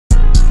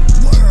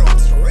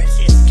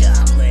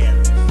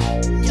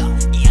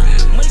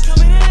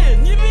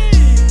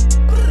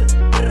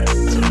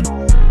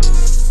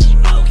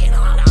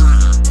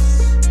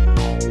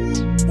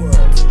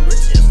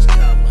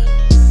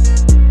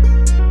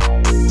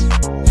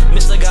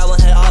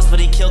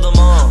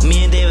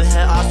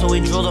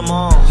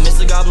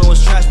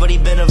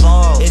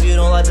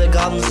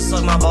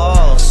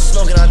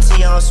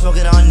was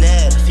smoking on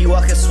Ned. If you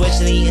walk a switch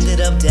and he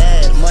ended up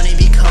dead. Money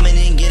be coming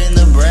in, getting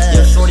the bread.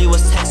 Yo, shorty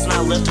was texting,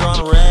 I left her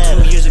on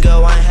red. 2 years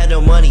ago, I ain't had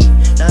no money.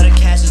 Now the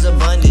cash is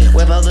abundant.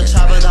 Whip out the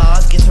chopper, the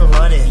odds get to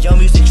running. Yo,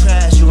 music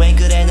trash, you ain't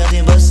good at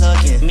nothing but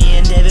sucking. Me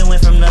and David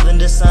went from nothing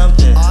to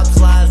something. Ops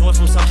lives went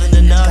from something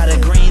to nothing. Got a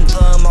green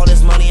thumb, all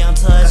this money I'm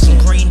touching. Got some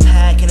green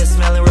pack and it's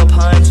smelling real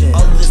pungent.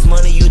 All of this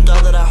money you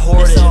thought that I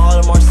hoarded. So all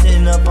the more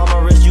sitting up on my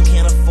wrist, you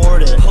can't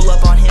afford it. Pull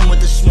up on him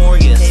with the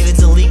Shmorgus.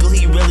 David's illegal,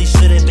 he really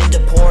should have been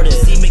deported.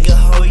 See me get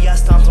hoe, he got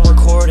stomped on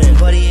recording.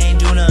 But he ain't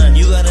do none.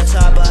 You got a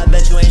chopper, I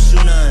bet you ain't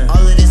shoot none.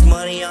 All of this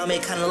money I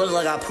make kinda look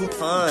like I poop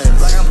funds.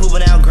 Like I'm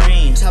pooping out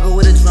green. Chopper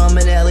with a drum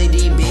and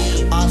LED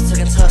beam. Ops took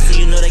a tough so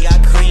you know they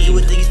got cream. You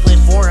would think he's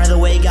playing foreign, the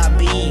way he got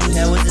beams.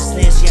 That was a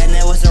snitch, yeah,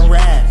 that was a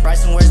rat.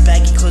 Bryson wears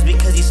baggy clothes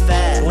because he's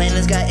fat.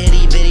 Landon's got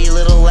itty bitty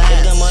little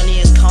laugh.